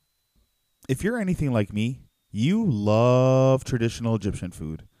If you're anything like me, you love traditional Egyptian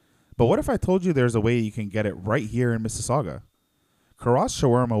food. But what if I told you there's a way you can get it right here in Mississauga? Karas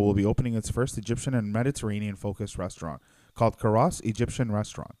Shawarma will be opening its first Egyptian and Mediterranean focused restaurant called Karas Egyptian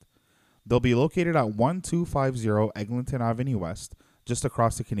Restaurant. They'll be located at 1250 Eglinton Avenue West, just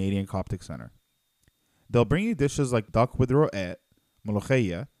across the Canadian Coptic Center. They'll bring you dishes like duck with ro'et,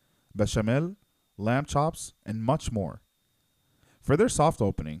 molokhaya, bechamel, lamb chops, and much more. For their soft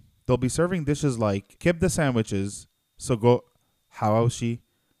opening, they'll be serving dishes like kibda sandwiches, sogo, hawashi,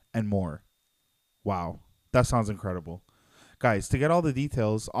 and more. Wow, that sounds incredible. Guys, to get all the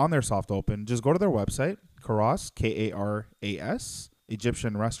details on their soft open, just go to their website, Karas, Karas,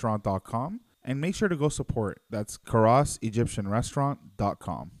 EgyptianRestaurant.com, and make sure to go support. That's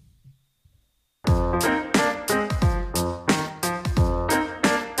KarasEgyptianRestaurant.com.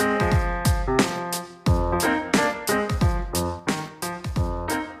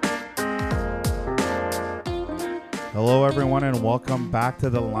 Hello, everyone, and welcome back to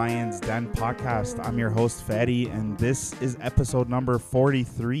the Lion's Den podcast. I'm your host, Fadi, and this is episode number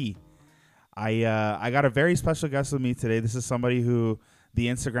 43. I got a very special guest with me today. This is somebody who the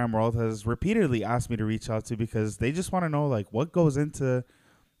Instagram world has repeatedly asked me to reach out to because they just want to know, like, what goes into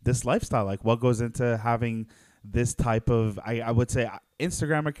this lifestyle, like what goes into having this type of, I would say,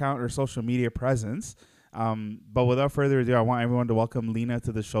 Instagram account or social media presence. But without further ado, I want everyone to welcome Lina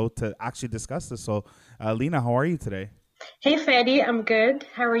to the show to actually discuss this. So, Lina, how are you today? Hey, Fadi, I'm good.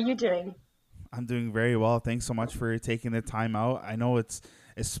 How are you doing? I'm doing very well. Thanks so much for taking the time out. I know it's,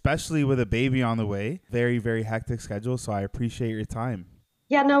 especially with a baby on the way, very, very hectic schedule. So I appreciate your time.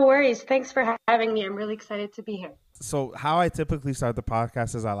 Yeah, no worries. Thanks for having me. I'm really excited to be here. So how I typically start the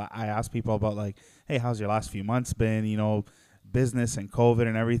podcast is I ask people about, like, hey, how's your last few months been? You know, business and COVID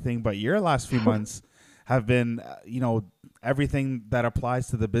and everything. But your last few months have been, everything that applies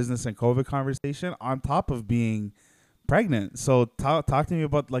to the business and COVID conversation on top of being pregnant. So talk to me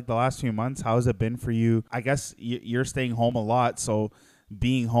about, like, the last few months. How has it been for you? I guess you're staying home a lot, so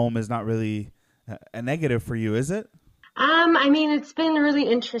being home is not really a negative for you, is it? It's been really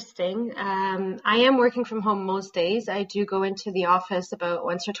interesting. I am working from home most days. I do go into the office about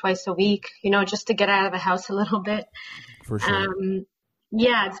once or twice a week, just to get out of the house a little bit. For sure.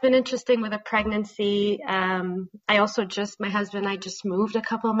 Yeah, it's been interesting with a pregnancy. My husband and I just moved a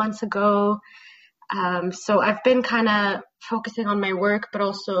couple of months ago. So I've been kind of focusing on my work, but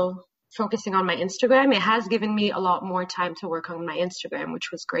also focusing on my Instagram. It has given me a lot more time to work on my Instagram,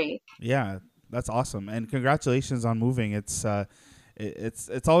 which was great. Yeah, that's awesome. And congratulations on moving. It's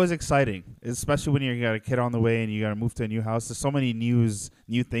always exciting, especially when you got a kid on the way and you got to move to a new house. There's so many new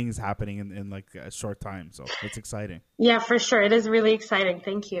things happening in like a short time. So it's exciting. Yeah, for sure. It is really exciting.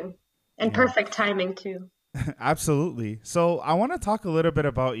 Thank you. And perfect timing too. Absolutely. So I want to talk a little bit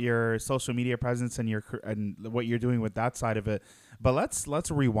about your social media presence and what you're doing with that side of it. But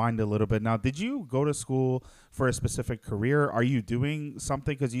let's rewind a little bit. Now, did you go to school for a specific career? Are you doing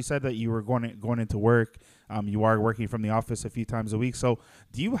something? Because you said that you were going into work. You are working from the office a few times a week. So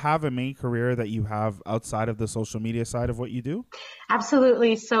do you have a main career that you have outside of the social media side of what you do?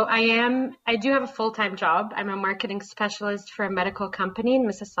 Absolutely. So I do have a full-time job. I'm a marketing specialist for a medical company in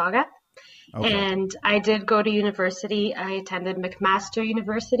Mississauga. Okay. And I did go to university. I attended McMaster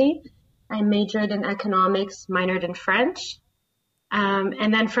University. I majored in economics, minored in French.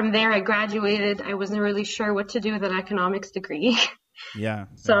 And then from there, I graduated. I wasn't really sure what to do with an economics degree. Yeah.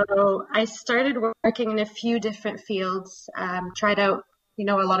 So I started working in a few different fields, tried out, a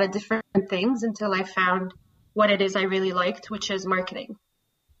lot of different things until I found what it is I really liked, which is marketing.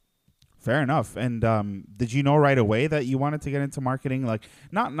 Fair enough. And did you know right away that you wanted to get into marketing? Like,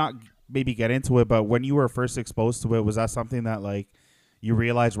 not maybe get into it, but when you were first exposed to it, was that something that, like, you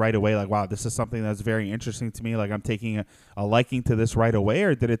realized right away, like, wow, this is something that's very interesting to me, like I'm taking a liking to this right away?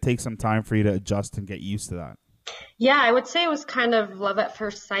 Or did it take some time for you to adjust and get used to that? Yeah, I would say it was kind of love at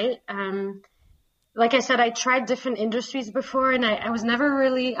first sight. Like I said, I tried different industries before, and I was never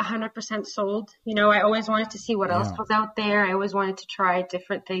really 100% sold. I always wanted to see what else was out there. I always wanted to try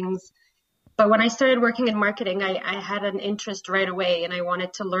different things. But when I started working in marketing, I had an interest right away, and I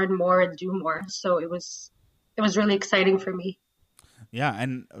wanted to learn more and do more. So it was really exciting for me. Yeah,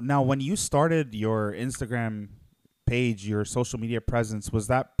 and now when you started your Instagram page, your social media presence, was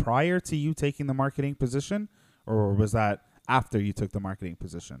that prior to you taking the marketing position, or was that after you took the marketing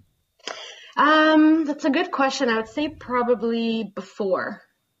position? That's a good question. I would say probably before.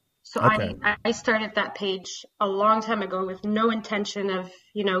 So okay. I started that page a long time ago with no intention of,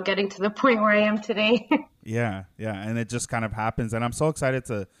 getting to the point where I am today. Yeah. And it just kind of happens. And I'm so excited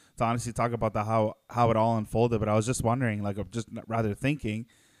to honestly talk about how it all unfolded. But I was just wondering, like, I'm just rather thinking,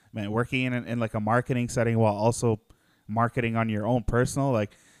 man, working in like a marketing setting while also marketing on your own personal,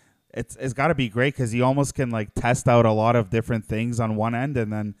 like it's got to be great because you almost can like test out a lot of different things on one end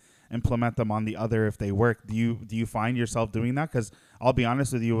and then implement them on the other if they work. Do you find yourself doing that? Because I'll be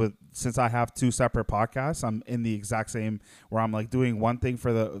honest with you, since I have two separate podcasts, I'm in the exact same where I'm like doing one thing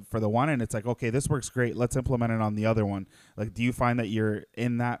for the one, and it's like, okay, this works great, let's implement it on the other one. Like, do you find that you're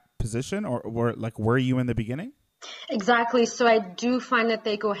in that position, or were you in the beginning? Exactly. So I do find that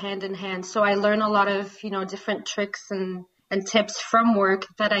they go hand in hand. So I learn a lot of, different tricks and tips from work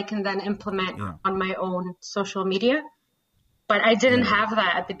that I can then implement Yeah. on my own social media. But I didn't Yeah. have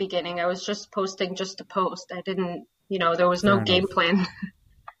that at the beginning. I was just posting just to post. I didn't, there was no Fair game enough. plan.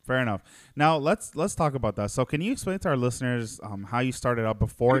 Fair enough. Now let's talk about that. So can you explain to our listeners how you started out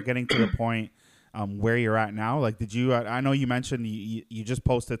before getting to the point where you're at now? Like, did you? I know you mentioned you just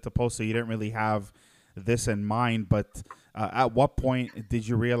posted to post, so you didn't really have this in mind. But at what point did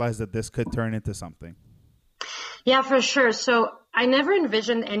you realize that this could turn into something? Yeah, for sure. So I never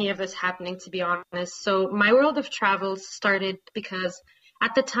envisioned any of this happening, to be honest. So my world of travel started because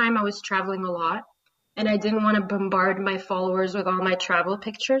at the time I was traveling a lot and I didn't want to bombard my followers with all my travel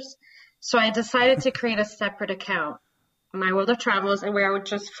pictures. So I decided to create a separate account, my world of travels, and where I would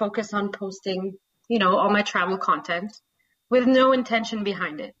just focus on posting, all my travel content with no intention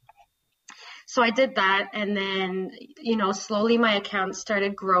behind it. So I did that, and then, slowly my account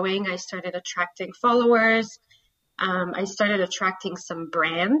started growing. I started attracting followers. I started attracting some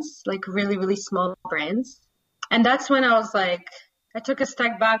brands, like really, really small brands. And that's when I was like, I took a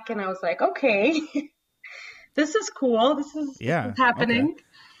step back and I was like, okay, this is cool. This is Yeah. Okay. happening.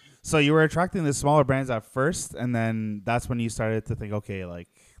 So you were attracting the smaller brands at first, and then that's when you started to think, okay, like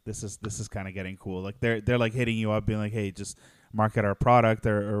this is kind of getting cool. Like they're like hitting you up, being like, hey, just market our product,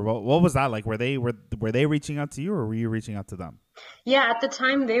 or what was that like? Were they reaching out to you, or were you reaching out to them? Yeah, at the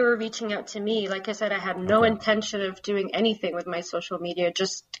time they were reaching out to me. Like I said, I had no Okay. intention of doing anything with my social media,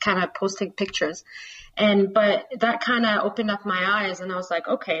 just kind of posting pictures. But that kind of opened up my eyes and I was like,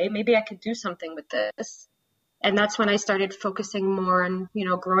 okay, maybe I could do something with this. And that's when I started focusing more on,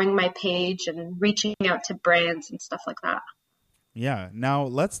 growing my page and reaching out to brands and stuff like that. Yeah. Now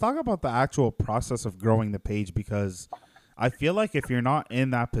let's talk about the actual process of growing the page because I feel like if you're not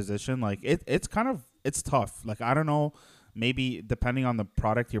in that position, like it's kind of it's tough. Like I don't know, maybe depending on the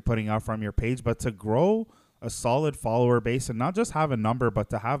product you're putting out from your page, but to grow a solid follower base and not just have a number, but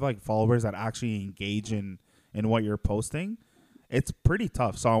to have like followers that actually engage in what you're posting, it's pretty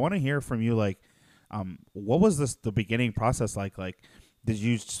tough. So I want to hear from you, like, what was the beginning process like? Like, did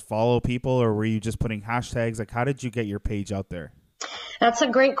you just follow people, or were you just putting hashtags? Like, how did you get your page out there? That's a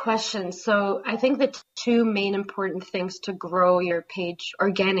great question. So I think the two main important things to grow your page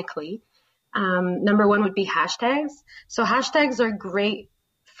organically, number one would be hashtags. So hashtags are great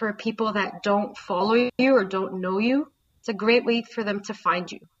for people that don't follow you or don't know you. It's a great way for them to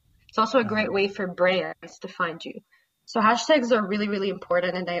find you. It's also a great Mm-hmm. way for brands to find you. So hashtags are really, really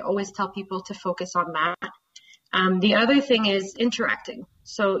important, and I always tell people to focus on that. The other thing is interacting.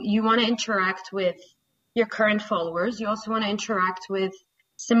 So you want to interact with your current followers. You also want to interact with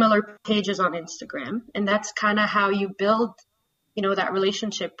similar pages on Instagram. And that's kind of how you build, that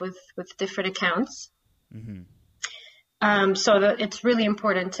relationship with different accounts. Mm-hmm. So that it's really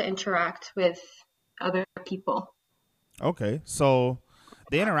important to interact with other people. Okay, so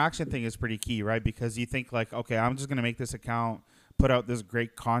the interaction thing is pretty key, right? Because you think like, okay, I'm just gonna make this account, put out this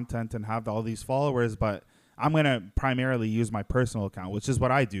great content, and have all these followers, but I'm gonna primarily use my personal account, which is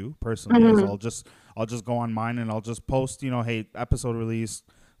what I do personally. Is Mm-hmm. I'll just go on mine and I'll just post, hey, episode release,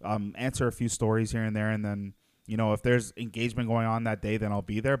 answer a few stories here and there, and then if there's engagement going on that day, then I'll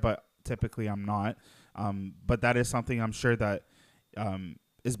be there. But typically, I'm not. But that is something I'm sure that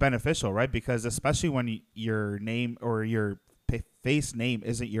is beneficial, right? Because especially when your name or your face name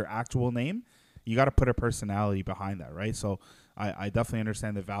isn't your actual name, you got to put a personality behind that, right? So I definitely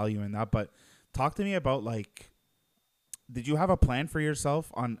understand the value in that. But talk to me about, like, did you have a plan for yourself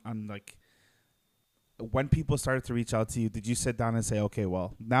on like when people started to reach out to you? Did you sit down and say, okay,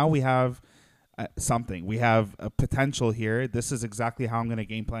 well, now we have something. We have a potential here. This is exactly how I'm going to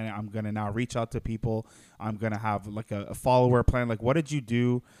game plan it. I'm going to now reach out to people. I'm going to have like a follower plan. Like, what did you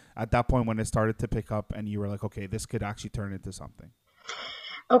do at that point when it started to pick up and you were like, okay, this could actually turn into something?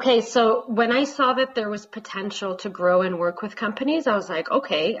 Okay, so when I saw that there was potential to grow and work with companies, I was like,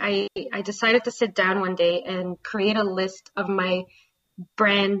 okay, I decided to sit down one day and create a list of my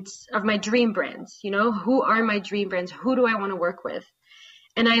brands, of my dream brands. Who are my dream brands? Who do I want to work with?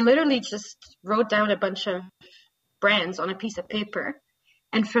 And I literally just wrote down a bunch of brands on a piece of paper.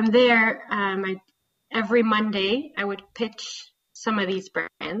 And from there, every Monday, I would pitch some of these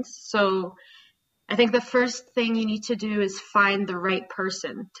brands. So I think the first thing you need to do is find the right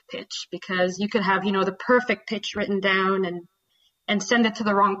person to pitch, because you could have, the perfect pitch written down and send it to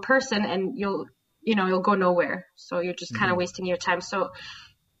the wrong person, and you'll go nowhere. So you're just kind of wasting your time. So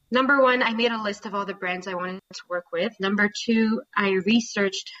number one, I made a list of all the brands I wanted to work with. Number two, I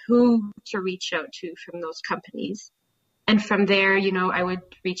researched who to reach out to from those companies. And from there, I would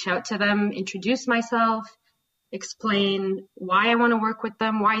reach out to them, introduce myself, explain why I want to work with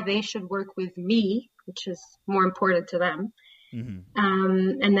them, why they should work with me, which is more important to them.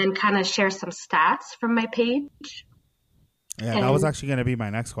 And then kind of share some stats from my page. Yeah, that was actually going to be my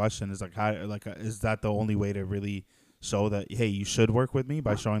next question. Is like, how, like, is that the only way to really show that, hey, you should work with me,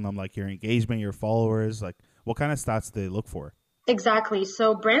 by showing them like your engagement, your followers? Like, what kind of stats do they look for? Exactly.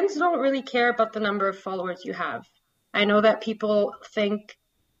 So brands don't really care about the number of followers you have. I know that people think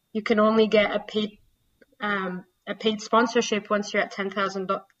you can only get a paid sponsorship once you're at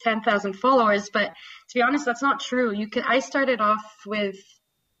 10,000 followers, but to be honest, that's not true. I started off with,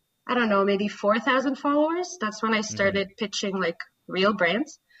 I don't know, maybe 4,000 followers. That's when I started pitching like real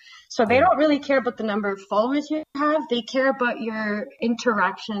brands. So they don't really care about the number of followers you have. They care about your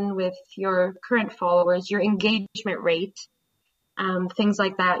interaction with your current followers, your engagement rate, things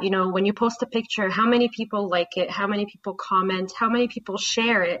like that. When you post a picture, how many people like it, how many people comment, how many people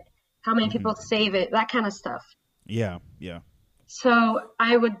share it, how many people save it, that kind of stuff. Yeah. So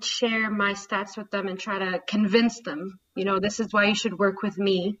I would share my stats with them and try to convince them, this is why you should work with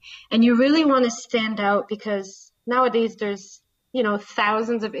me. And you really want to stand out, because nowadays there's,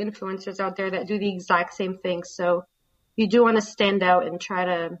 thousands of influencers out there that do the exact same thing. So you do want to stand out and try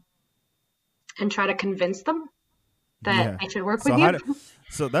to convince them that they should work with you.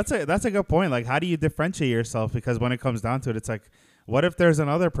 So that's a good point. Like, how do you differentiate yourself? Because when it comes down to it, it's like, what if there's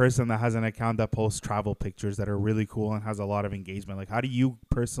another person that has an account that posts travel pictures that are really cool and has a lot of engagement? Like, how do you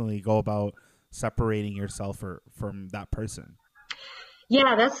personally go about separating yourself from that person?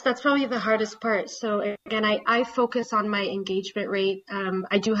 Yeah, that's probably the hardest part. So again, I focus on my engagement rate.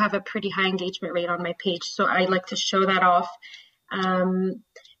 I do have a pretty high engagement rate on my page, so I like to show that off.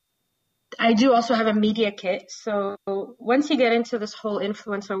 I do also have a media kit. So once you get into this whole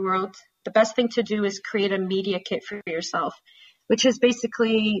influencer world, the best thing to do is create a media kit for yourself, which is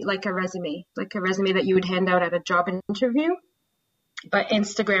basically like a resume that you would hand out at a job interview, but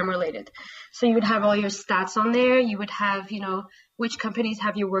Instagram related. So you would have all your stats on there. You would have, which companies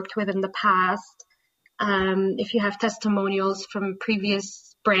have you worked with in the past. If you have testimonials from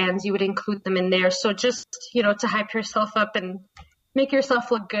previous brands, you would include them in there. So just, to hype yourself up and make yourself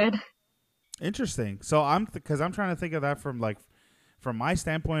look good. Interesting. So I'm trying to think of that from my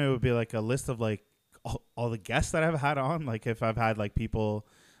standpoint, it would be like a list of like all the guests that I've had on. Like, if I've had like people,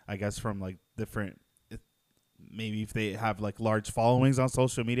 I guess, from like different, maybe if they have like large followings on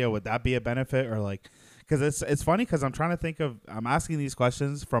social media, would that be a benefit? Or like, because it's funny, because I'm asking these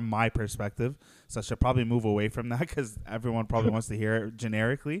questions from my perspective, so I should probably move away from that, because everyone probably wants to hear it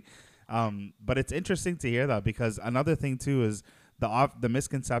generically. But it's interesting to hear that, because another thing too is the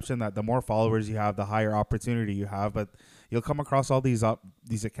misconception that the more followers you have, the higher opportunity you have. But you'll come across all these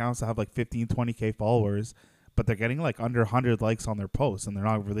accounts that have like 15, 20K followers, but they're getting like under 100 likes on their posts, and they're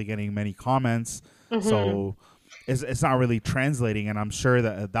not really getting many comments. So it's not really translating. And I'm sure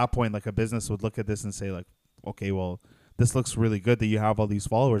that at that point, like, a business would look at this and say like, okay, well, this looks really good that you have all these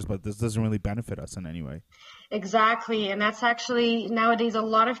followers, but this doesn't really benefit us in any way. Exactly. And that's actually, nowadays, a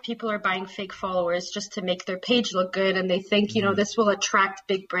lot of people are buying fake followers just to make their page look good. And they think, this will attract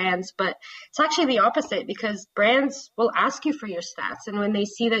big brands. But it's actually the opposite, because brands will ask you for your stats. And when they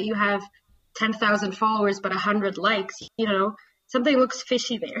see that you have 10,000 followers but 100 likes, something looks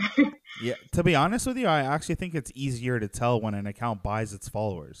fishy there. Yeah. To be honest with you, I actually think it's easier to tell when an account buys its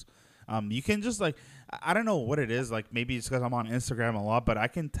followers. You can just like, I don't know what it is. Like, maybe it's because I'm on Instagram a lot, but I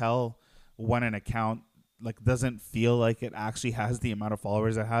can tell when an account like doesn't feel like it actually has the amount of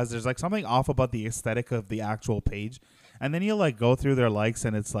followers it has. There's like something off about the aesthetic of the actual page. And then you'll like go through their likes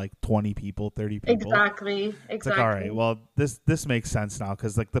and it's like 20 people, 30 people. Exactly. It's like, all right, well, this makes sense now,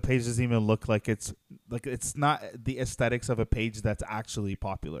 because like the page doesn't even look like it's not the aesthetics of a page that's actually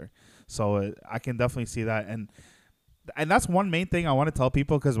popular. So I can definitely see that. And that's one main thing I want to tell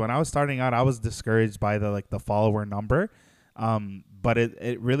people, because when I was starting out, I was discouraged by the follower number. But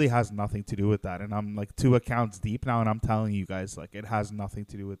it really has nothing to do with that. And I'm like 2 accounts deep now, and I'm telling you guys, like, it has nothing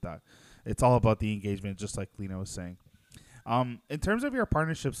to do with that. It's all about the engagement, just like Lina was saying. In terms of your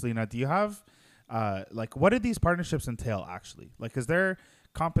partnerships, Lina, do you have like, what do these partnerships entail actually? Like, is there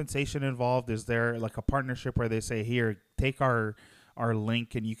compensation involved? Is there like a partnership where they say, here, take our our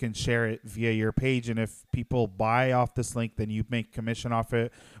link and you can share it via your page. And if people buy off this link, then you make commission off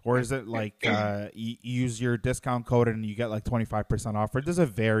it. Or is it like use your discount code and you get like 25% off? Or does it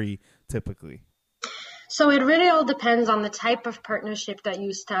vary typically? So it really all depends on the type of partnership that you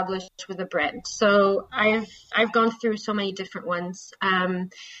establish with a brand. So I've gone through so many different ones.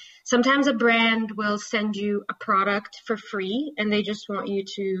 Sometimes a brand will send you a product for free and they just want you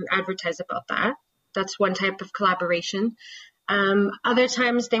to advertise about that. That's one type of collaboration. Other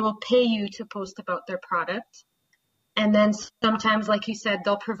times they will pay you to post about their product. And then sometimes, like you said,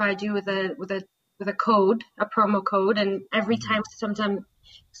 they'll provide you with a code, a promo code, and every time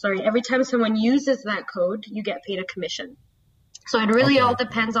someone uses that code, you get paid a commission. So it really all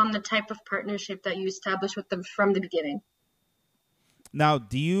depends on the type of partnership that you establish with them from the beginning. Now,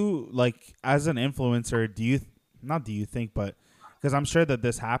 do you, like, as an influencer, not do you think, but because I'm sure that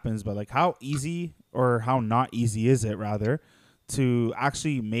this happens, but like how easy or how not easy is it rather to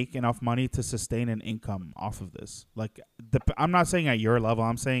actually make enough money to sustain an income off of this? Like, I'm not saying at your level,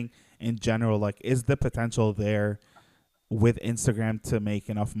 I'm saying in general, like, is the potential there with Instagram to make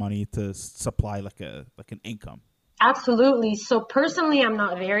enough money to supply like an income? Absolutely. So personally, I'm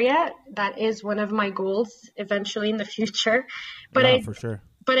not there yet. That is one of my goals eventually in the future. But for sure.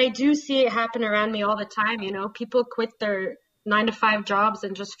 But I do see it happen around me all the time. You know, people quit their 9-to-5 jobs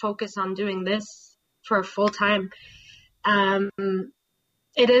and just focus on doing this for a full time.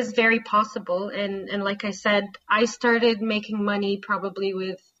 It is very possible. And like I said, I started making money probably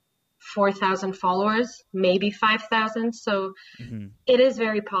with 4,000 followers, maybe 5,000. So it is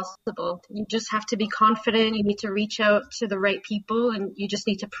very possible. You just have to be confident. You need to reach out to the right people and you just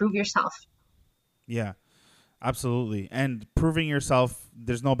need to prove yourself. Yeah, absolutely. And proving yourself,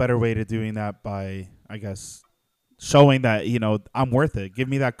 there's no better way to doing that by, I guess, showing that, you know, I'm worth it. Give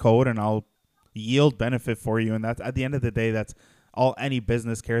me that code and I'll yield benefit for you. And that's at the end of the day, that's all any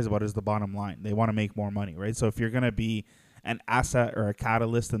business cares about is the bottom line. They want to make more money, right? So if you're going to be an asset or a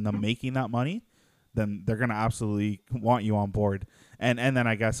catalyst in them making that money, then they're going to absolutely want you on board. And then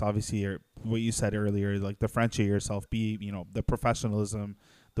I guess obviously what you said earlier, like differentiate yourself, be, you know, the professionalism,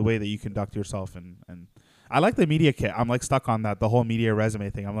 the way that you conduct yourself. And I like the media kit. I'm like stuck on that, the whole media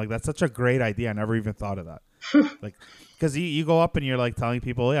resume thing. I'm like, that's such a great idea. I never even thought of that. Like, because you go up and you're like telling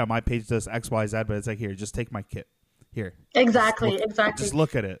people, yeah, my page does X, Y, Z, but it's like, here, just take my kit. Here. Exactly. Just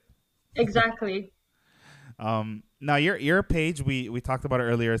look at it. Exactly. Now your page, we talked about it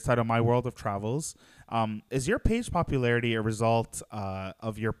earlier. It's titled My World of Travels. Is your page popularity a result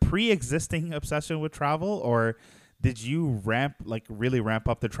of your pre-existing obsession with travel, or did you really ramp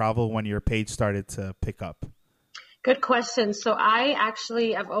up the travel when your page started to pick up? Good question. So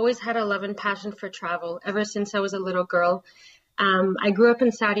I've always had a love and passion for travel ever since I was a little girl. I grew up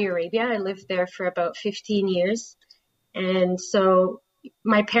in Saudi Arabia. I lived there for about 15 years. And so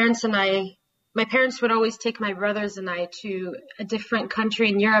my parents would always take my brothers and I to a different country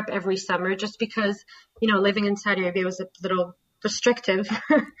in Europe every summer just because, you know, living in Saudi Arabia was a little restrictive.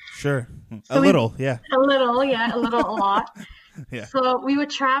 Sure. A little, yeah. A lot. Yeah. So we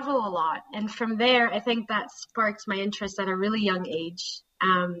would travel a lot. And from there, I think that sparked my interest at a really young age.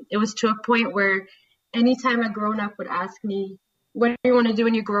 It was to a point where anytime a grown-up would ask me, what do you want to do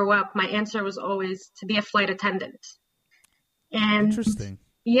when you grow up? My answer was always to be a flight attendant. And interesting.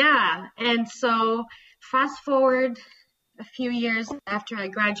 Yeah. And so fast forward a few years after I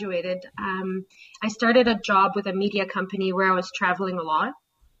graduated, I started a job with a media company where I was traveling a lot.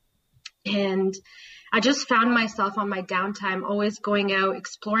 And I just found myself on my downtime always going out,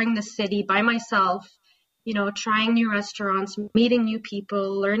 exploring the city by myself, you know, trying new restaurants, meeting new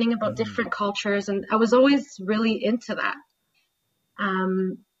people, learning about different cultures. And I was always really into that.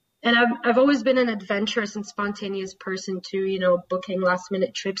 And I've always been an adventurous and spontaneous person too, you know, booking last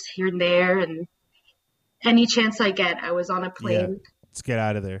minute trips here and there. And any chance I get, I was on a plane. Yeah. Let's get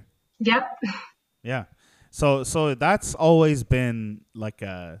out of there. Yep. Yeah. So that's always been like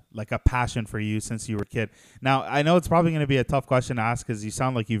a passion for you since you were a kid. Now, I know it's probably going to be a tough question to ask because you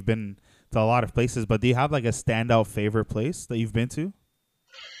sound like you've been to a lot of places, but do you have like a standout favorite place that you've been to?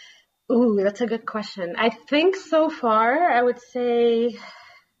 Ooh, that's a good question. I think so far, I would say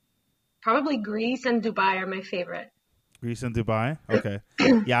probably Greece and Dubai are my favorite. Greece and Dubai? Okay.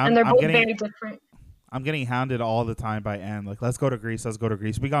 Yeah, and they're both very different. I'm getting hounded all the time by Anne. Like, let's go to Greece. Let's go to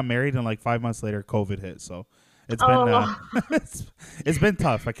Greece. We got married and like 5 months later, COVID hit. So it's been it's been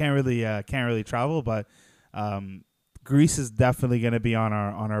tough. I can't really travel, but Greece is definitely going to be on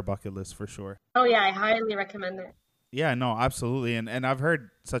our bucket list for sure. Oh yeah, I highly recommend it. Yeah, no, absolutely, and I've heard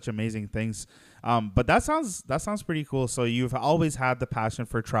such amazing things. But that sounds pretty cool. So you've always had the passion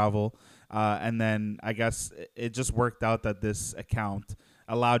for travel. and then I guess it just worked out that this account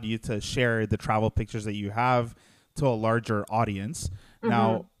allowed you to share the travel pictures that you have to a larger audience. Mm-hmm.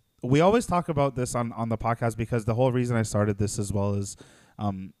 Now, we always talk about this on the podcast because the whole reason I started this as well is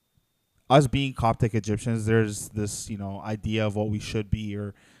us being Coptic Egyptians, there's this, idea of what we should be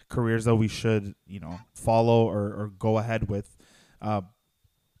or careers that we should, follow or go ahead with. Uh,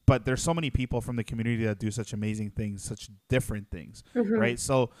 but there's so many people from the community that do such amazing things, such different things, Mm-hmm. right?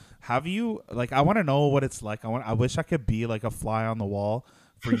 So have you, like, I want to know what it's like. I wish I could be like a fly on the wall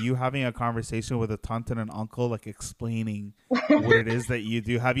for you having a conversation with a aunt and an uncle, like explaining what it is that you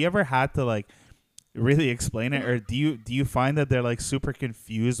do. Have you ever had to like really explain it, or do you find that they're like super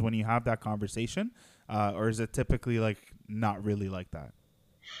confused when you have that conversation, or is it typically like not really like that?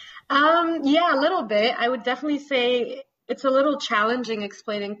 Yeah, a little bit. I would definitely say it's a little challenging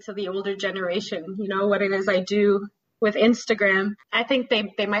explaining to the older generation, what it is I do with Instagram. I think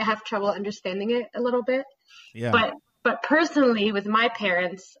they might have trouble understanding it a little bit. Yeah, But personally, with my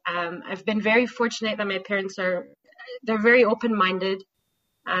parents, I've been very fortunate that my parents they're very open-minded.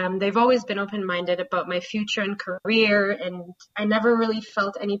 They've always been open-minded about my future and career, and I never really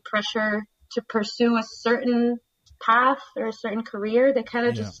felt any pressure to pursue a certain path or a certain career. They kind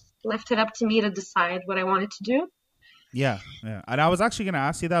of yeah. just left it up to me to decide what I wanted to do. Yeah, yeah. And I was actually gonna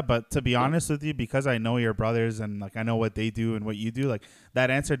ask you that, but to be honest with you, because I know your brothers and like I know what they do and what you do, like that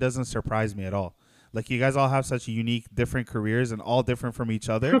answer doesn't surprise me at all. Like you guys all have such unique, different careers and all different from each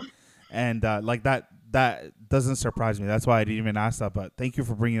other, and like that doesn't surprise me. That's why I didn't even ask that. But thank you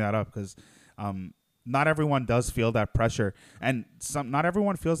for bringing that up because um, not everyone does feel that pressure, and not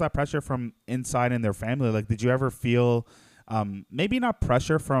everyone feels that pressure from inside in their family. Like, did you ever feel maybe not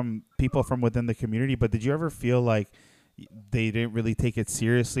pressure from people from within the community, but did you ever feel like they didn't really take it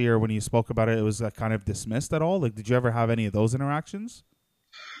seriously, or when you spoke about it, it was kind of dismissed at all? Like, did you ever have any of those interactions?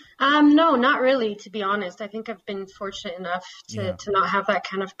 No, not really, to be honest. I think I've been fortunate enough to Yeah, to not have that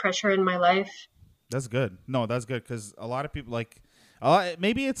kind of pressure in my life. that's good. No, that's good because a lot of people like, a lot,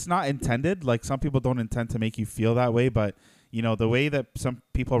 maybe it's not intended. Like some people don't intend to make you feel that way, but the way that some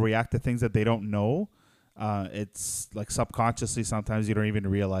people react to things that they don't know, it's like subconsciously sometimes you don't even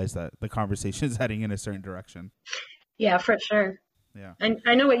realize that the conversation is heading in a certain direction. Yeah, for sure. Yeah.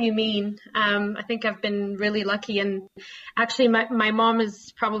 I know what you mean. I think I've been really lucky, and actually, my mom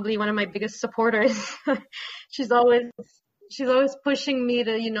is probably one of my biggest supporters. she's always she's always pushing me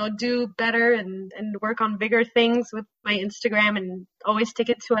to, do better and work on bigger things with my Instagram and always take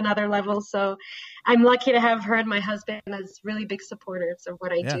it to another level. So I'm lucky to have her and my husband as really big supporters of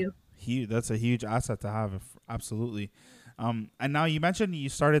what I Yeah, do. that's a huge asset to have. Absolutely. And now you mentioned you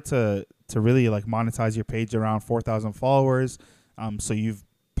started to really like monetize your page around 4,000 followers. So you've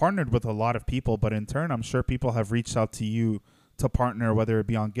partnered with a lot of people, but in turn, I'm sure people have reached out to you to partner, whether it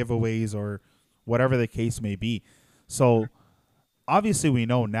be on giveaways or whatever the case may be. So obviously we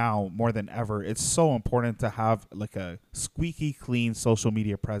know now more than ever it's so important to have like a squeaky clean social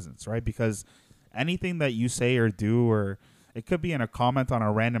media presence, right? Because anything that you say or do, or it could be in a comment on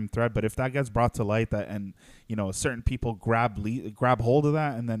a random thread, but if that gets brought to light, that and certain people grab hold of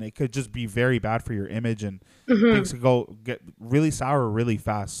that, and then it could just be very bad for your image, and Hmm. things could get really sour really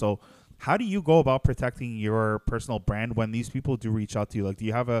fast. So how do you go about protecting your personal brand when these people do reach out to you? Like, do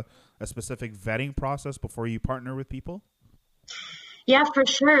you have a specific vetting process before you partner with people? Yeah, for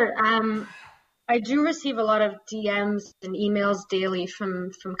sure. I do receive a lot of DMs and emails daily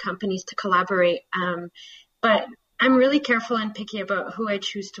from companies to collaborate. But I'm really careful and picky about who I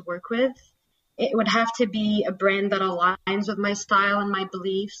choose to work with. It would have to be a brand that aligns with my style and my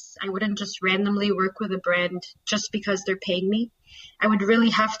beliefs. I wouldn't just randomly work with a brand just because they're paying me. I would really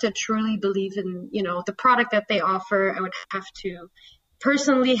have to truly believe in, the product that they offer. I would have to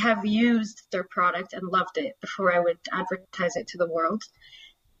personally have used their product and loved it before I would advertise it to the world.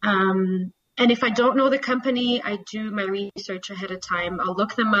 And if I don't know the company, I do my research ahead of time. I'll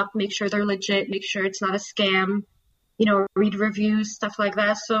look them up, make sure they're legit, make sure it's not a scam, read reviews, stuff like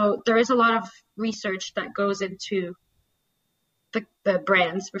that. So there is a lot of research that goes into the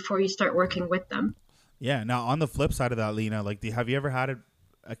brands before you start working with them. Yeah. Now, on the flip side of that, Lena, like, have you ever had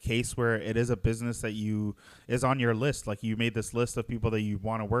a case where it is a business that you is on your list? Like, you made this list of people that you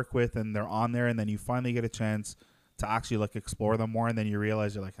want to work with, and they're on there, and then you finally get a chance to actually like explore them more, and then you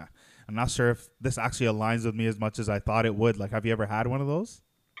realize you're like, "Huh, I'm not sure if this actually aligns with me as much as I thought it would." Like, have you ever had one of those?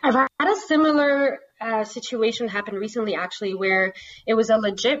 I've had a similar situation happen recently, actually, where it was a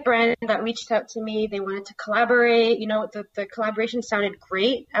legit brand that reached out to me. They wanted to collaborate. The collaboration sounded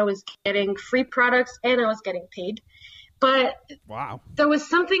great. I was getting free products and I was getting paid. But Wow. there was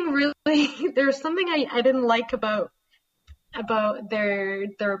something really, there was something I didn't like about about their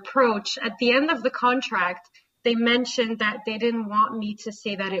approach. At the end of the contract, they mentioned that they didn't want me to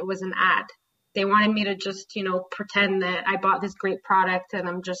say that it was an ad. They wanted me to just, pretend that I bought this great product and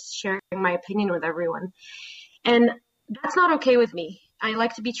I'm just sharing my opinion with everyone. And that's not okay with me. I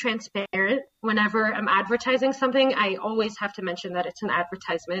like to be transparent. Whenever I'm advertising something, I always have to mention that it's an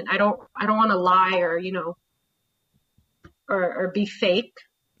advertisement. I don't want to lie or be fake.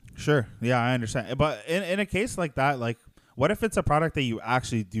 Sure. Yeah, I understand. But in a case like that, like, what if it's a product that you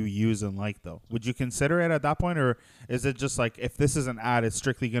actually do use and like, though? Would you consider it at that point? Or is it just like, if this is an ad, it's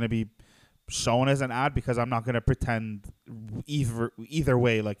strictly going to be shown as an ad because I'm not going to pretend either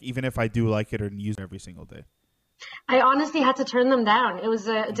way, like, even if I do like it or use it every single day? I honestly had to turn them down. It was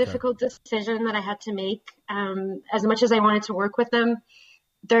a Okay. difficult decision that I had to make. As much as I wanted to work with them,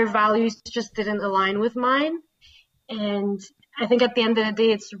 their values just didn't align with mine. And I think at the end of the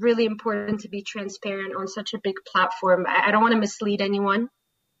day, it's really important to be transparent on such a big platform. I don't want to mislead anyone.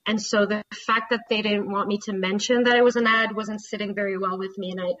 And so the fact that they didn't want me to mention that it was an ad wasn't sitting very well with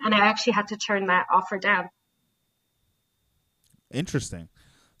me. And I actually had to turn that offer down. Interesting.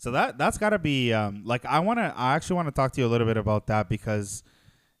 So that's got to be like, I actually want to talk to you a little bit about that, because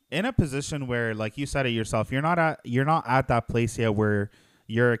in a position where, like you said it yourself, you're not at that place yet where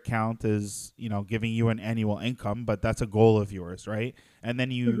your account is, giving you an annual income, but that's a goal of yours, right? And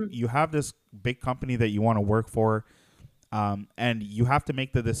then you Mm-hmm. you have this big company that you want to work for, and you have to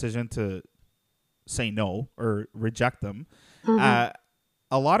make the decision to say no or reject them. Mm-hmm. Uh,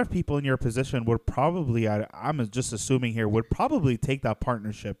 a lot of people in your position would probably, I'm just assuming here, would probably take that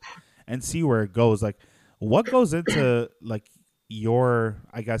partnership and see where it goes. Like, what goes into, like, your,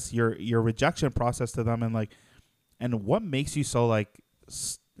 I guess, your rejection process to them, and like, and what makes you so, like,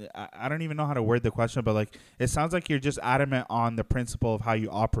 I don't even know how to word the question, but like, it sounds like you're just adamant on the principle of how you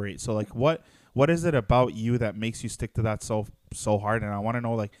operate. So like, what is it about you that makes you stick to that so hard? And I want to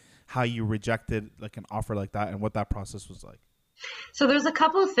know, like, how you rejected, like, an offer like that and what that process was like. So there's a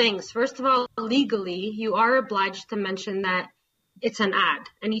couple of things. First of all, legally, you are obliged to mention that it's an ad.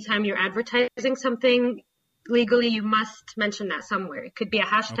 Anytime you're advertising something, legally you must mention that somewhere. It could be a Okay.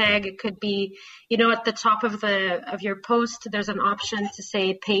 hashtag, it could be, at the top of your post, there's an option to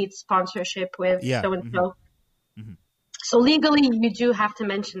say paid sponsorship with Yeah. so and Hmm. so. Hmm. So legally you do have to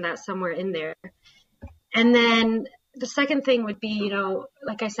mention that somewhere in there. And then the second thing would be,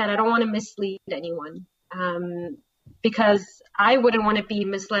 like I said, I don't want to mislead anyone. Because I wouldn't want to be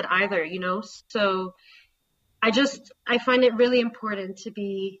misled either. So I find it really important to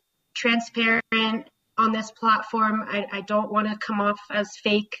be transparent on this platform. I don't want to come off as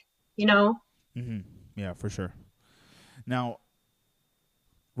fake. Hmm. Yeah, for sure. Now,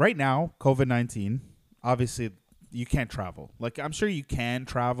 right now, COVID-19, obviously you can't travel. Like, I'm sure you can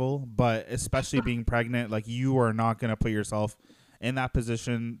travel, but especially being pregnant, like, you are not going to put yourself in that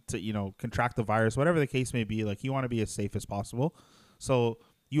position to, contract the virus, whatever the case may be. Like, you want to be as safe as possible. So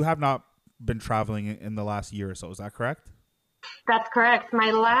you have not been traveling in the last year or so. Is that correct? That's correct.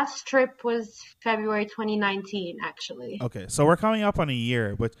 My last trip was February 2019, actually. Okay. So we're coming up on a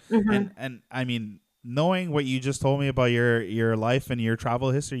year, which, Hmm. and I mean, knowing what you just told me about your life and your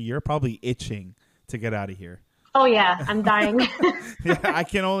travel history, you're probably itching to get out of here. Oh yeah, I'm dying. Yeah, I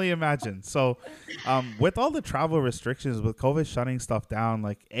can only imagine. So, with all the travel restrictions, with COVID shutting stuff down,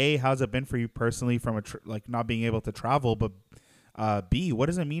 like, A, how's it been for you personally from like, not being able to travel, but B, what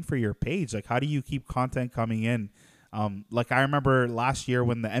does it mean for your page? Like, how do you keep content coming in? Like, I remember last year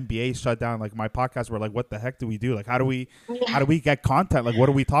when the NBA shut down, like, my podcasts were like, what the heck do we do? Like, how Yeah. do we get content? Like, what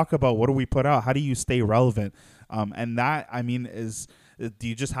do we talk about? What do we put out? How do you stay relevant? And that, I mean, do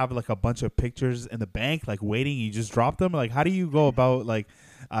you just have like a bunch of pictures in the bank, like, waiting? You just drop them? Like, how do you go about, like,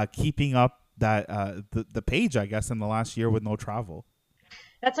 keeping up that the page, I guess, in the last year with no travel?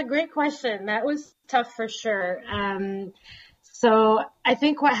 That's a great question. That was tough for sure. So I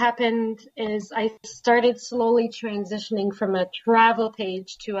think what happened is I started slowly transitioning from a travel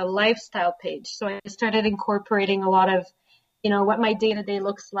page to a lifestyle page. So I started incorporating a lot of, what my day to day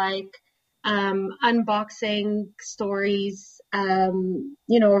looks like, unboxing stories,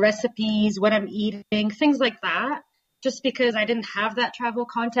 recipes, what I'm eating, things like that, just because I didn't have that travel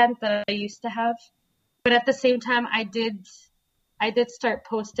content that I used to have. But at the same time, I did start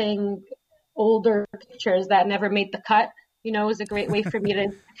posting older pictures that never made the cut. It was a great way for me to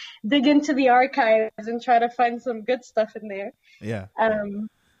dig into the archives and try to find some good stuff in there. Yeah. Um,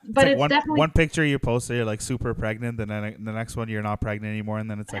 It's but like it's one definitely, picture you post, you're like super pregnant, and then the next one you're not pregnant anymore, and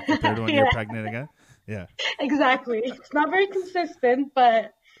then it's like the third one you're yeah, pregnant again. Yeah. exactly. It's not very consistent,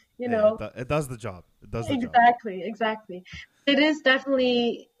 but you Yeah, know, it does the job. It does the job. exactly, exactly. It is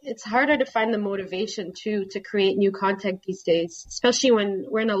definitely. it's harder to find the motivation too to create new content these days, especially when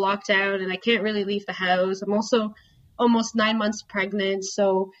we're in a lockdown and I can't really leave the house. I'm also almost 9 months pregnant,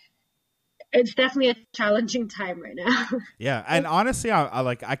 so it's definitely a challenging time right now. Yeah, and honestly,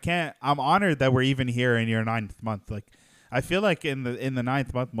 I can't. I'm honored that we're even here in your ninth month. Like, I feel like in the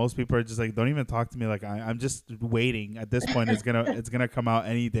ninth month, most people are just like, don't even talk to me. Like, I'm just waiting. At this point, it's gonna come out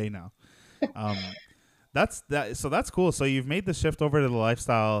any day now. Um, that's that. So that's cool. So you've made the shift over to the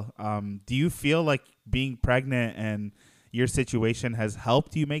lifestyle. Do you feel like being pregnant and your situation has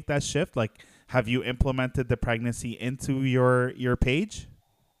helped you make that shift? Like, have you implemented the pregnancy into your page?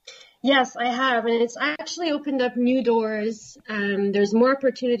 Yes, I have, and it's actually opened up new doors. There's more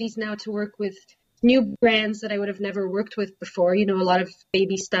opportunities now to work with new brands that I would have never worked with before. You know, a lot of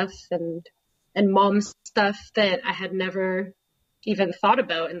baby stuff and mom stuff that I had never even thought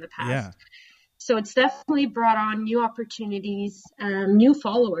about in the Yeah, past. So it's definitely brought on new opportunities, new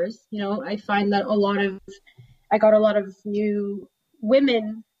followers. You know, I find that I got a lot of new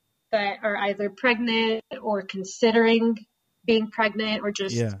women that are either pregnant or considering being pregnant or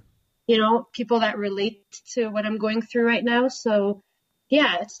just, yeah. people that relate to what I'm going through right now. So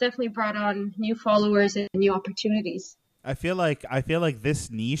yeah, it's definitely brought on new followers and new opportunities. I feel like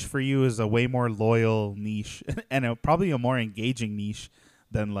this niche for you is a way more loyal niche and probably a more engaging niche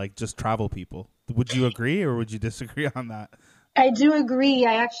than like just travel people. Would you agree or would you disagree on that? I do agree.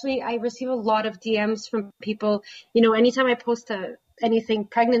 I receive a lot of DMs from people, anytime I post anything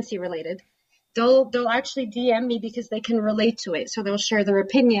pregnancy related, they'll actually DM me because they can relate to it. So they'll share their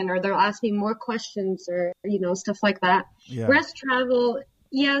opinion or they'll ask me more questions or, stuff like that. Yeah, Whereas travel,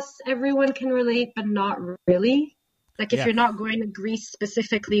 yes, everyone can relate, but not really. Like if yeah, you're not going to Greece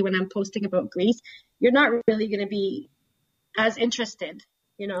specifically when I'm posting about Greece, you're not really going to be as interested,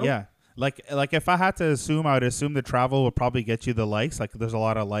 you know? yeah. Like if I had to assume, I would assume the travel would probably get you the likes. Like there's a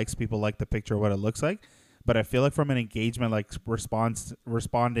lot of likes. People like the picture of what it looks like. But I feel like from an engagement, like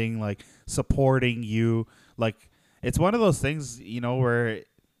responding, like supporting you, like it's one of those things, where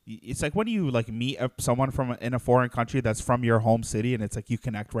it's like when you like meet someone from in a foreign country that's from your home city, and it's like you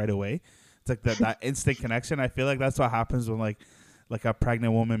connect right away. It's like that instant connection. I feel like that's what happens when like a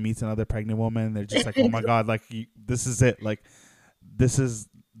pregnant woman meets another pregnant woman. They're just like, oh my god, like this is it. Like this is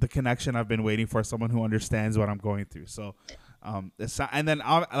the connection I've been waiting for. Someone who understands what I'm going through. So, and then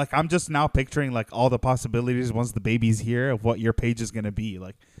I'm just now picturing like all the possibilities once the baby's here of what your page is gonna be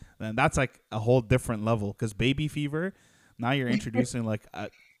like. And that's like a whole different level because baby fever. Now you're introducing like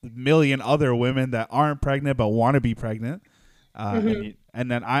a million other women that aren't pregnant but want to be pregnant. Mhm. And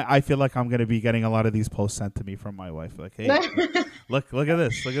then I feel like I'm gonna be getting a lot of these posts sent to me from my wife. Like, hey, look at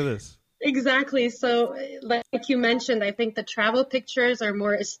this, look at this. Exactly. So, like you mentioned, I think the travel pictures are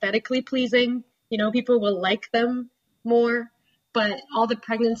more aesthetically pleasing. You know, people will like them more, but all the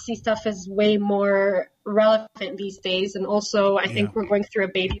pregnancy stuff is way more relevant these days. And also, I Yeah. think we're going through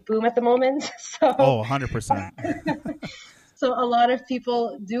a baby boom at the moment. Oh, So, 100%. so a lot of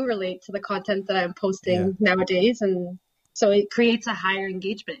people do relate to the content that I'm Yeah. posting nowadays. And so it creates a higher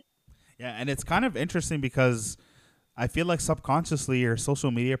engagement. Yeah, and it's kind of interesting because I feel like subconsciously your social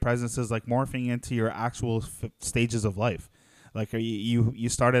media presence is like morphing into your actual stages of life. Like you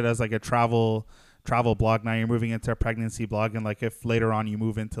started as like a travel blog, now you're moving into a pregnancy blog, and like if later on you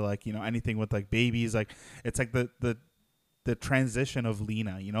move into like anything with like babies, like it's like the transition of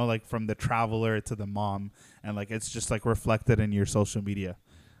Lina, like from the traveler to the mom, and like it's just like reflected in your social media.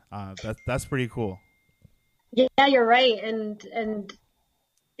 That's pretty cool. Yeah, you're right. And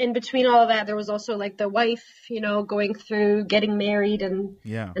in between all of that, there was also like the wife, going through getting married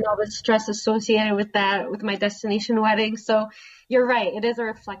Yeah. and all the stress associated with that, with my destination wedding. So you're right. It is a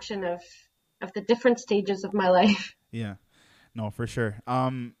reflection of the different stages of my life. Yeah. No, for sure.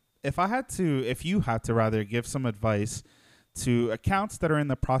 If you had to rather give some advice to accounts that are in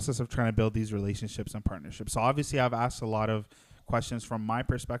the process of trying to build these relationships and partnerships. So obviously I've asked a lot of questions from my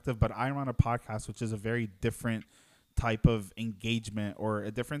perspective, but I run a podcast, which is a very different type of engagement or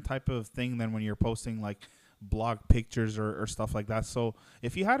a different type of thing than when you're posting like blog pictures or stuff like that. So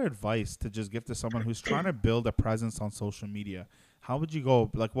if you had advice to just give to someone who's trying to build a presence on social media, how would you go?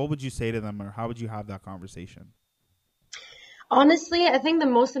 Like, what would you say to them or how would you have that conversation? Honestly, I think the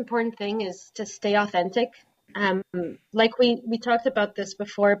most important thing is to stay authentic. Um, like we talked about this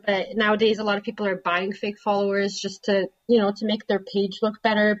before, but nowadays a lot of people are buying fake followers just to make their page look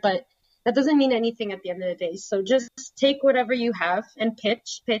better, but that doesn't mean anything at the end of the day. So just take whatever you have and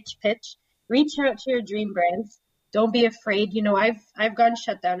pitch, pitch, pitch. Reach out to your dream brands. Don't be afraid. I've gotten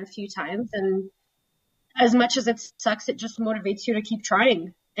shut down a few times, and as much as it sucks, it just motivates you to keep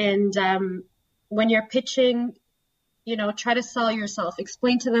trying. And when you're pitching, try to sell yourself,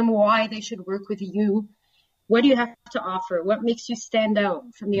 explain to them why they should work with you. What do you have to offer? What makes you stand out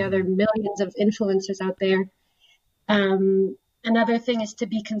from the other Hmm. millions of influencers out there? Another thing is to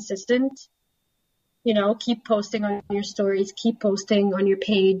be consistent. Keep posting on your stories, keep posting on your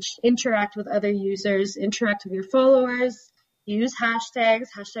page, interact with other users, interact with your followers, use hashtags.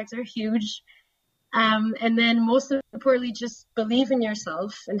 Hashtags are huge. And then most importantly, just believe in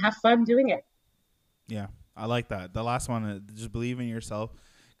yourself and have fun doing it. Yeah, I like that. The last one, just believe in yourself.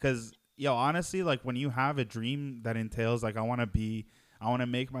 Because, honestly, like when you have a dream that entails, like, I want to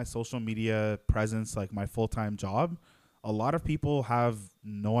make my social media presence like my full time job. A lot of people have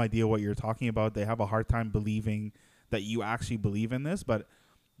no idea what you're talking about. They have a hard time believing that you actually believe in this. But,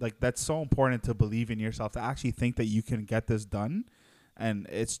 like, that's so important to believe in yourself, to actually think that you can get this done. And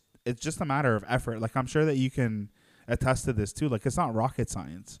it's just a matter of effort. Like, I'm sure that you can attest to this too. Like, it's not rocket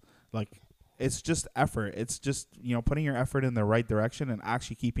science. Like, it's just effort. It's just, putting your effort in the right direction and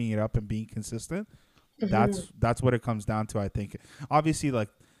actually keeping it up and being consistent. Mm-hmm. That's what it comes down to, I think. Obviously, like,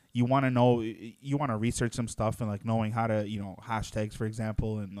 you want to know, you want to research some stuff, and like knowing how to, hashtags, for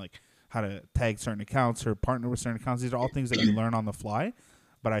example, and like how to tag certain accounts or partner with certain accounts. These are all things that you learn on the fly.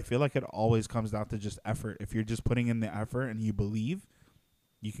 But I feel like it always comes down to just effort. If you're just putting in the effort and you believe,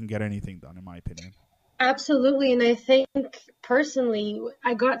 you can get anything done, in my opinion. Absolutely. And I think personally,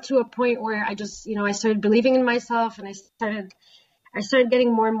 I got to a point where I just, I started believing in myself, and I started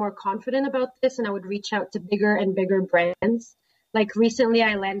getting more and more confident about this, and I would reach out to bigger and bigger brands. Like recently,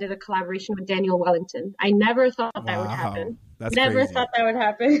 I landed a collaboration with Daniel Wellington. I never thought that would Wow, happen. that's Never crazy. thought that would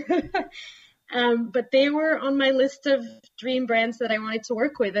happen. But they were on my list of dream brands that I wanted to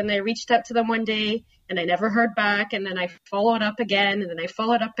work with. And I reached out to them one day and I never heard back. And then I followed up again and then I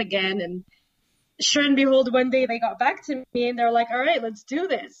followed up again. And sure and behold, one day they got back to me and they're like, all right, let's do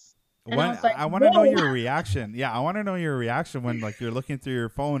this. And I When was like, I want to know whoa. your reaction. Yeah, I want to know your reaction when like you're looking through your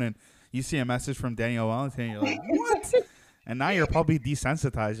phone and you see a message from Daniel Wellington. And you're like, what? And now you're probably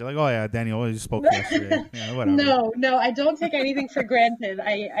desensitized. You're like, oh yeah, Daniel, we just spoke yesterday. Yeah, whatever. No, I don't take anything for granted.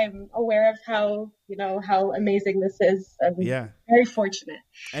 I'm aware of how amazing this is. I'm Yeah. very fortunate.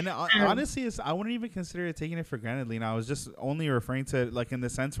 And Um, honestly, I wouldn't even consider it taking it for granted, Lena. I was just only referring to it, like in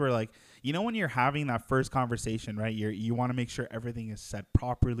the sense where, like, when you're having that first conversation, right? You want to make sure everything is set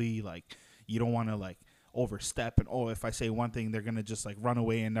properly. Like, you don't want to like overstep and, oh, if I say one thing, they're gonna just like run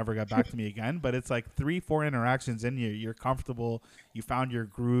away and never get back to me again. But it's like 3-4 interactions in, you're comfortable. You found your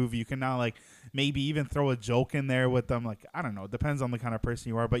groove. You can now like maybe even throw a joke in there with them. Like, I don't know. It depends on the kind of person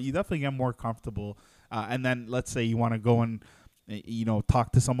you are, but you definitely get more comfortable. And then let's say you want to go and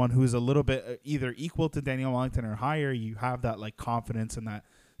talk to someone who's a little bit either equal to Daniel Wellington or higher. You have that like confidence and that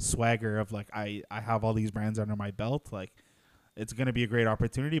swagger of like, I have all these brands under my belt. Like, it's going to be a great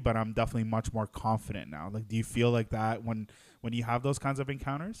opportunity, but I'm definitely much more confident now. Like, do you feel like that when you have those kinds of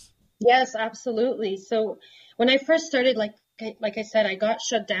encounters? yes, absolutely. So when I first started, like I said, I got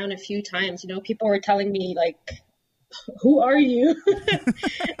shut down a few times. People were telling me like, "Who are you?"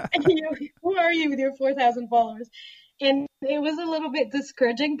 And, who are you with your 4,000 followers? And it was a little bit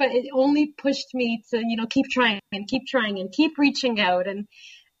discouraging, but it only pushed me to, keep trying and keep trying and keep reaching out. And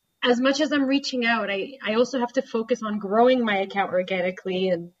as much as I'm reaching out, I also have to focus on growing my account organically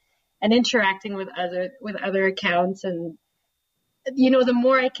and interacting with other accounts. And the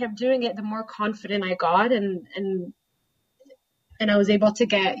more I kept doing it, the more confident I got, and I was able to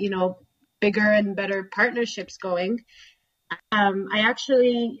get bigger and better partnerships going. I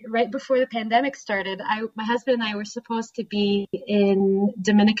actually, right before the pandemic started, my husband and I were supposed to be in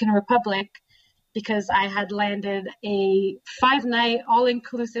Dominican Republic because I had landed a 5-night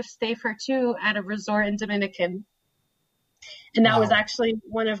all-inclusive stay for two at a resort in Dominican. And that was Wow. actually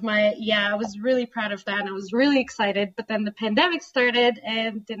one of I was really proud of that and I was really excited. But then the pandemic started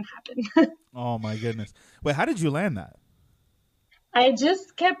and it didn't happen. Oh my goodness. Wait, how did you land that? I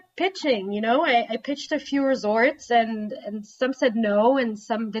just kept pitching, I pitched a few resorts and some said no and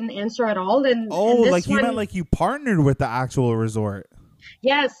some didn't answer at all. Oh, And this like you meant one, like you partnered with the actual resort.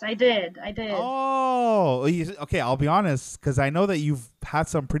 yes, I did. I did. Oh, okay. I'll be honest, because I know that you've had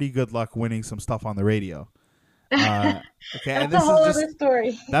some pretty good luck winning some stuff on the radio. Uh, okay, and That's a this is whole just other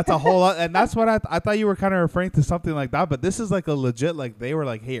story. that's a whole lot, and that's what I thought you were kind of referring to something like that. But this is like a legit, like they were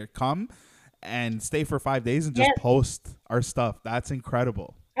like, "Here, come and stay for 5 days and just Yes, post our stuff." That's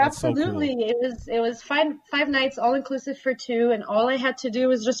incredible. That's so absolutely. cool. It was five nights all inclusive for two, and all I had to do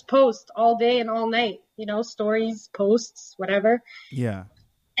was just post all day and all night, stories, posts, whatever. Yeah.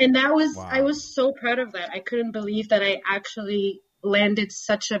 And I Wow. was so proud of that. I couldn't believe that I actually landed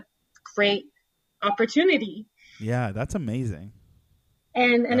such a great opportunity. Yeah, that's amazing.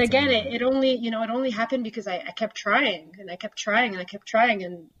 And That's again, amazing. it only, it only happened because I kept trying and I kept trying and I kept trying,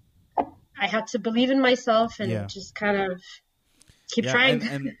 and I had to believe in myself and Yeah. just kind of keep Yeah, trying.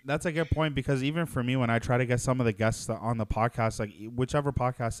 and that's a good point because even for me, when I try to get some of the guests on the podcast, like whichever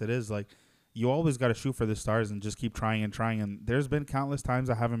podcast it is, like you always got to shoot for the stars and just keep trying and trying. And there's been countless times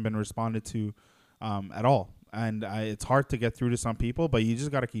I haven't been responded to at all, and it's hard to get through to some people, but you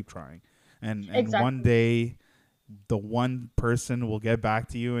just got to keep trying. And one Exactly. day, the one person will get back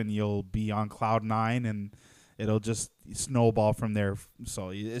to you, and you'll be on cloud nine, and it'll just snowball from there. So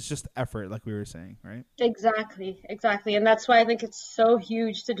it's just effort, like we were saying, right? Exactly, exactly. And that's why I think it's so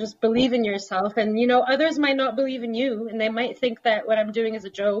huge to just believe in yourself. And, others might not believe in you and they might think that what I'm doing is a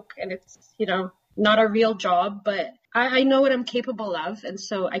joke and it's, not a real job, but I know what I'm capable of. And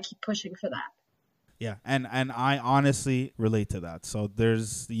so I keep pushing for that. Yeah, and I honestly relate to that. So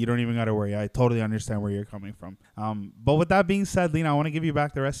there's you don't even got to worry. I totally understand where you're coming from. But with that being said, Lena, I want to give you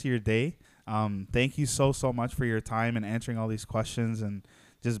back the rest of your day. Thank you so much for your time and answering all these questions and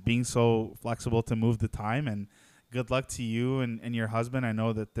just being so flexible to move the time. And good luck to you and your husband. I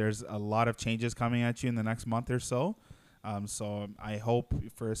know that there's a lot of changes coming at you in the next month or so. So I hope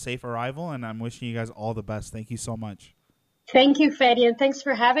for a safe arrival, and I'm wishing you guys all the best. Thank you so much. Thank you, Freddy, and thanks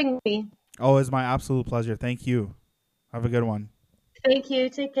for having me. Oh, it's my absolute pleasure. Thank you. Have a good one. Thank you.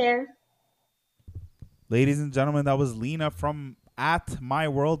 Take care. Ladies and gentlemen, that was Lena from at My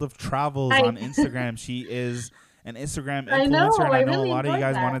World of Travels Hi. on Instagram. She is an Instagram I know. influencer, and I I know a really lot of you enjoyed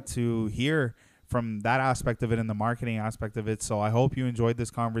guys that. wanted to hear from that aspect of it and the marketing aspect of it. So I hope you enjoyed this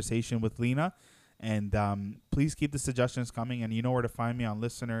conversation with Lena. And please keep the suggestions coming. And you know where to find me on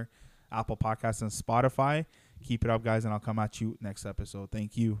Listener, Apple Podcasts, and Spotify. Keep it up, guys, and I'll come at you next episode.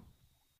 Thank you.